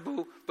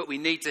uncomfortable, but we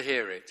need to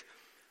hear it.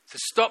 So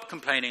stop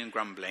complaining and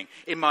grumbling.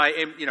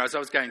 As I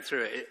was going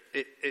through it,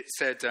 it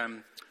said,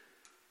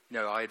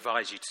 I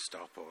advise you to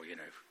stop, or.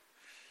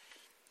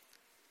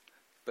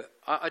 But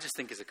I just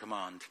think it's a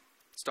command.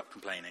 Stop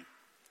complaining.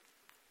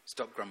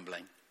 Stop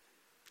grumbling.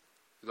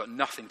 We've got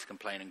nothing to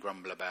complain and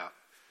grumble about.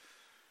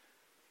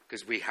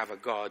 Because we have a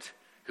God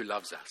who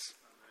loves us.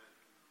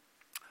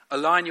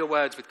 Align your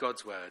words with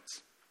God's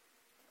words.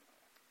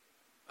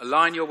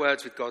 Align your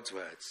words with God's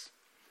words.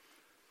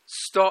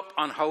 Stop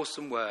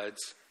unwholesome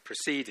words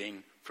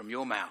proceeding from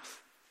your mouth.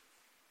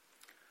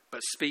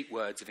 But speak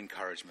words of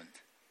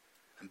encouragement.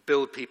 And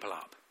build people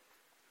up.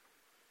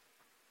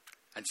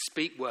 And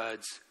speak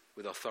words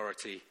with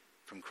authority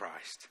from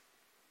Christ.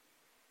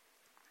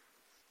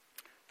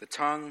 The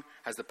tongue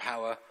has the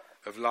power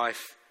of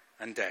life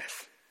and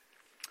death.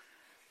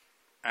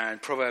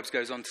 And Proverbs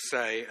goes on to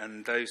say,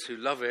 and those who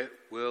love it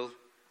will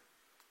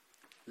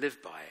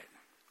live by it.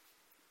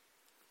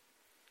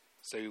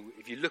 So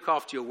if you look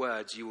after your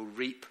words, you will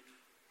reap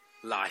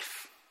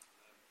life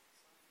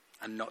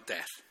and not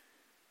death.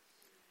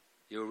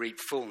 You will reap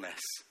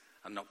fullness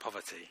and not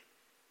poverty.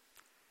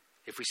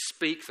 If we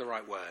speak the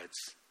right words,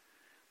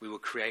 we will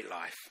create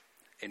life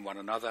in one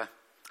another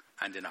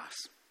and in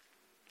us.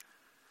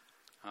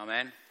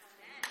 Amen.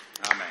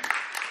 Amen.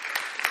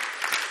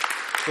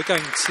 We're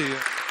going to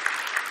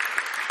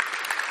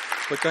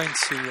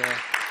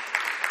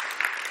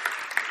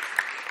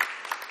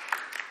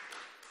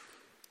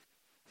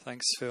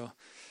thanks, Phil.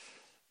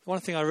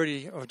 One thing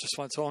I just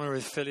want to honour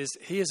with Phil is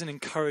he is an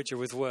encourager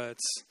with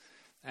words.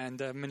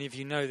 And many of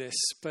you know this,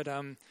 but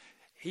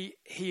he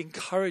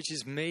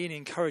encourages me and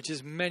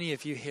encourages many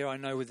of you here, I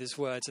know, with his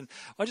words. And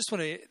I just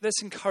want to,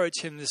 let's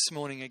encourage him this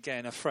morning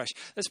again, afresh.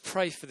 Let's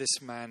pray for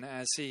this man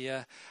as he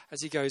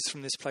goes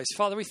from this place.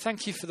 Father, we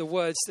thank you for the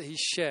words that he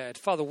shared.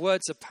 Father,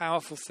 words are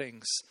powerful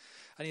things.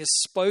 And he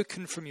has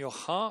spoken from your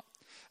heart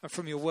and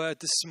from your word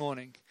this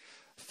morning.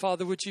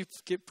 Father, would you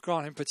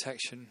grant him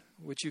protection?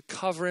 Would you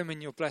cover him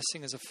in your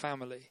blessing as a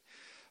family?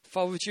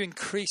 Father, would you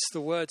increase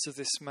the words of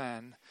this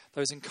man,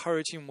 those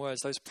encouraging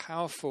words, those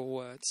powerful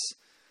words?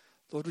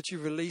 Lord, would you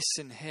release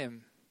in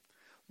him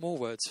more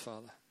words,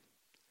 Father?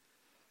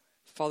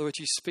 Father, would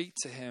you speak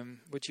to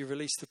him? Would you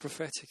release the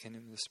prophetic in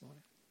him this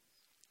morning?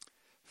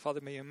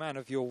 Father, may you a man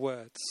of your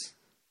words,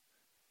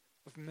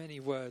 of many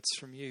words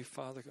from you,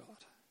 Father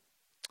God.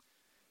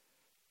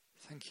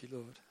 Thank you,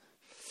 Lord.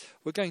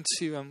 We're going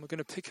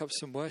to pick up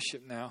some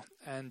worship now,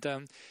 and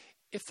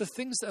if the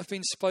things that have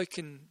been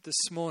spoken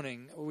this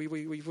morning, we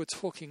were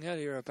talking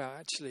earlier about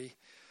actually,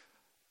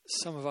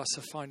 some of us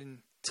are finding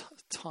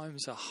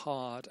times are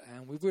hard,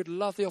 and we would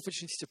love the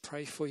opportunity to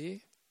pray for you.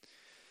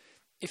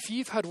 If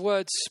you've had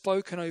words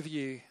spoken over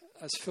you,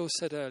 as Phil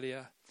said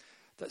earlier,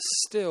 that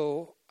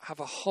still have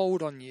a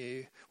hold on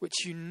you,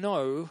 which you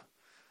know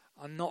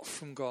are not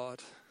from God,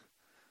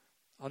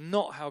 are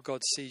not how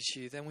God sees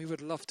you, then we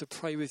would love to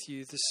pray with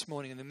you this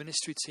morning. And the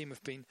ministry team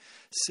have been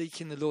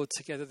seeking the Lord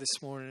together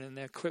this morning, and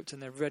they're equipped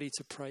and they're ready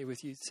to pray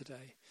with you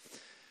today.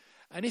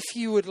 And if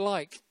you would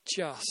like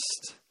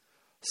just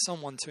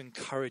someone to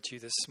encourage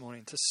you this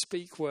morning, to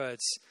speak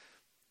words,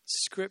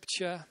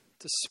 scripture,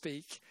 to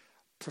speak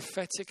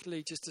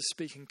prophetically, just to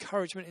speak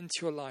encouragement into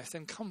your life,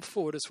 then come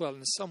forward as well,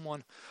 and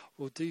someone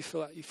will do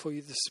for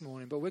you this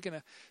morning. But we're going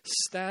to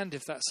stand,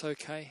 if that's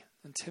okay,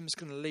 and Tim's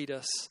going to lead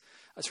us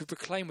as we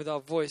proclaim with our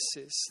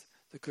voices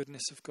the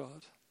goodness of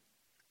God.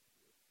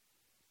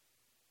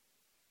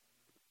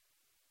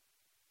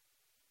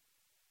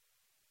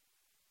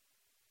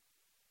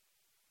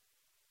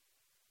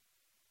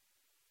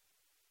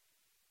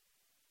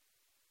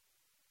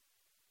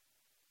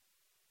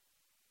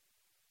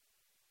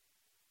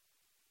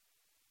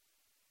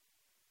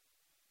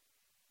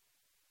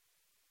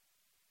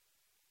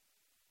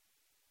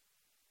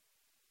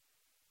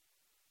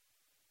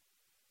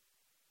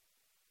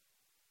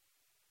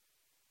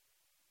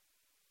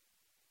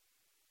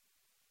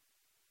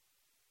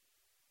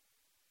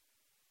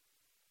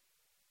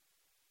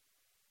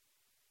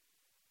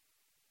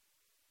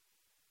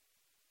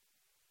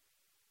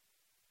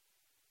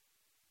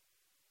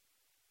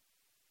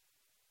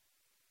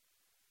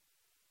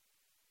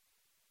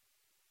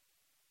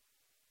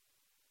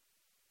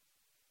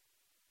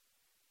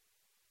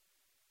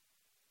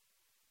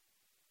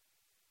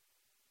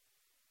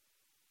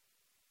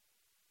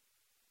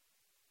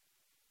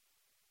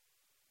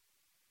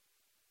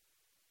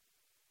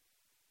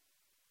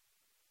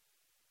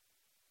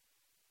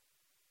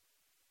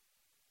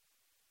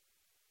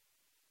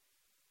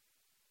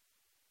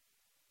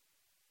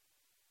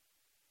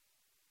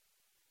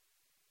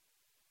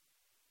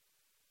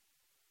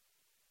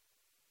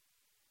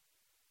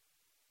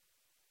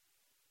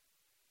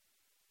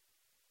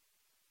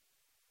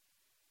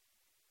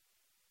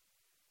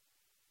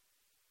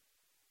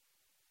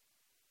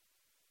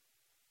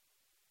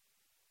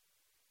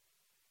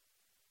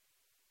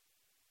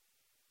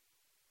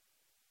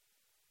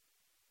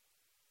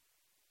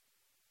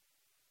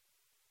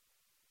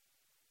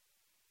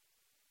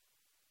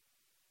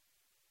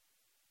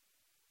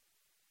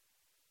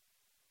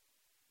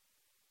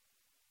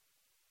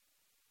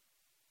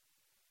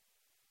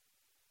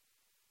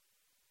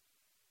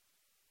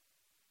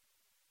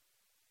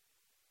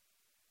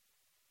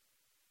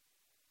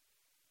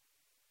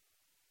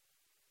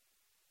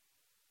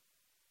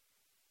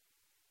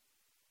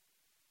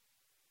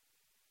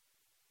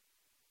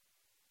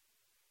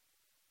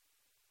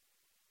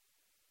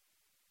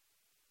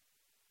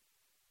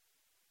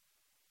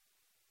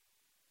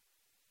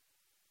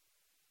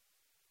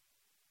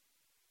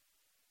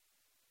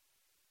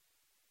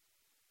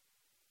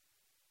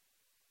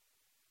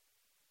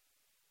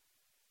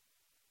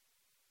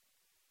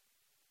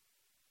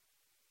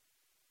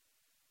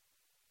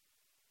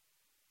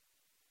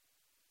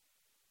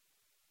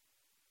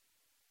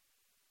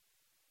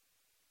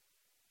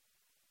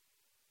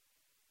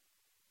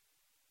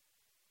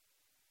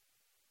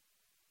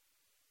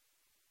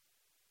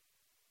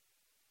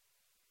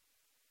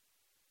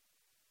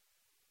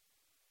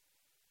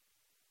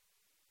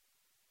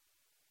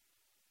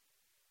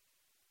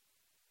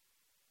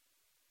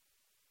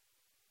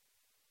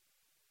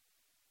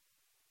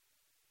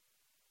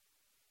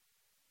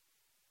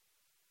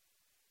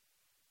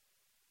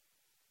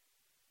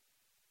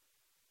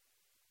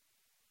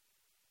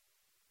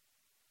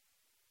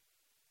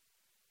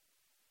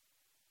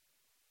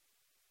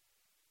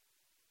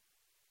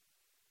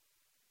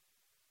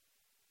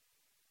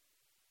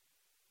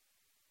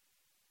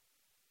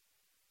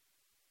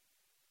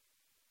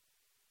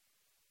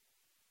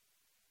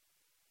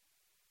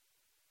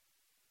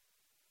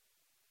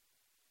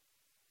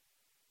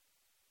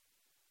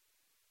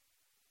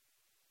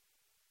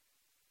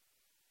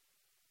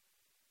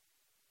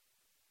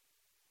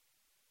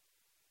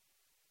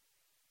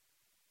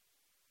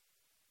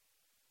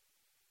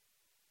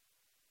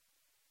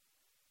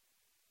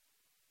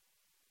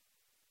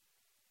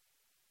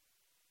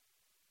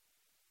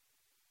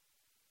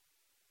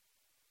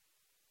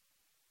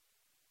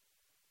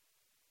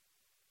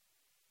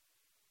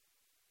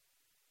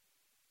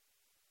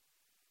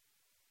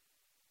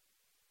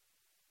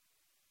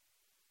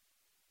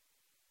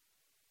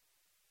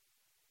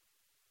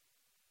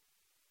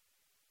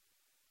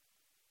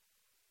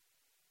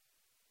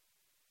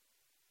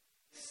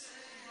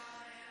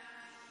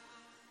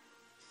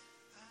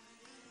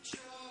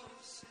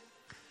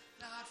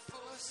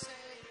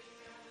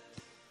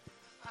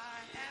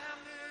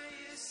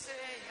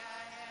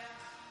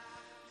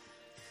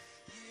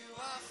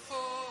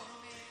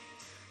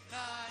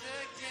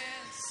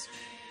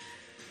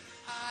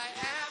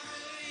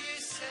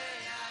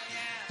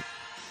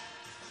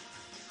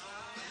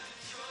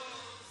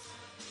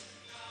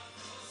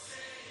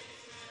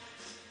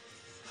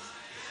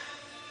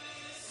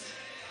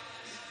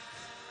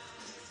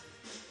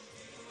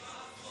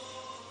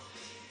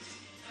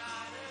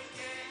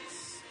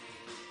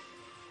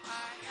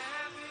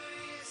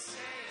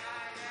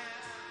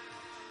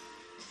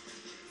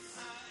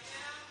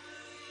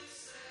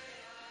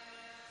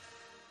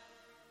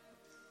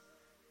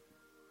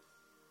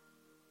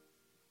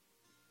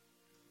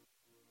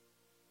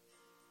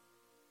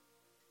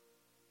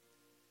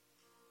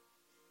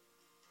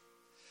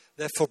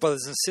 Therefore,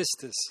 brothers and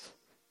sisters,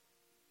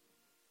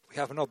 we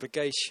have an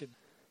obligation,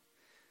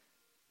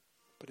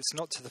 but it's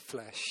not to the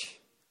flesh,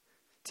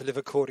 to live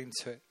according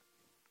to it.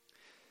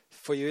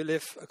 For you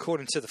live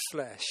according to the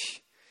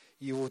flesh,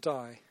 you will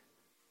die.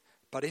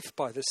 But if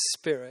by the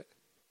Spirit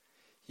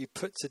you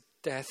put to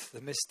death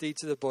the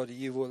misdeeds of the body,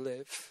 you will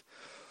live.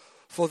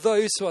 For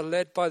those who are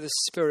led by the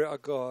Spirit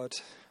of God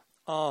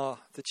are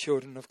the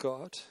children of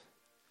God.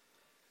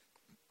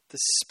 The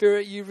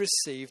Spirit you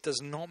receive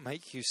does not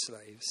make you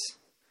slaves,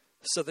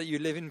 so that you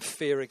live in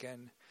fear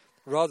again.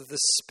 Rather, the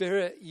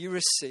Spirit you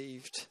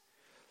received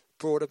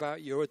brought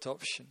about your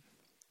adoption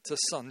to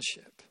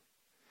sonship.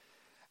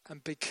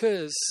 And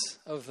because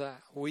of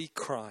that, we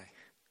cry,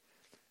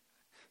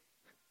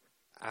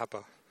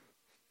 Abba,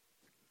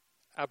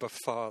 Abba,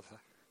 Father.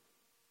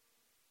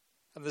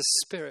 And the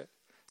Spirit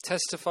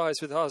testifies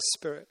with our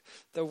spirit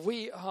that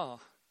we are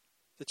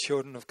the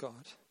children of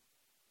God.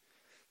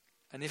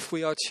 And if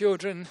we are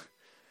children,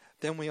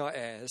 then we are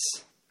heirs.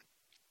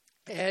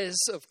 Heirs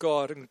of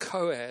God and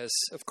co-heirs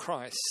of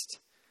Christ.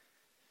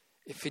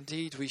 If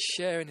indeed we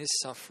share in his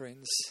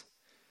sufferings,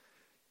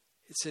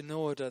 it's in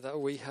order that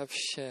we have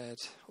shared,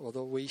 or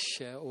that we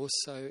share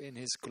also in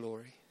his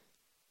glory.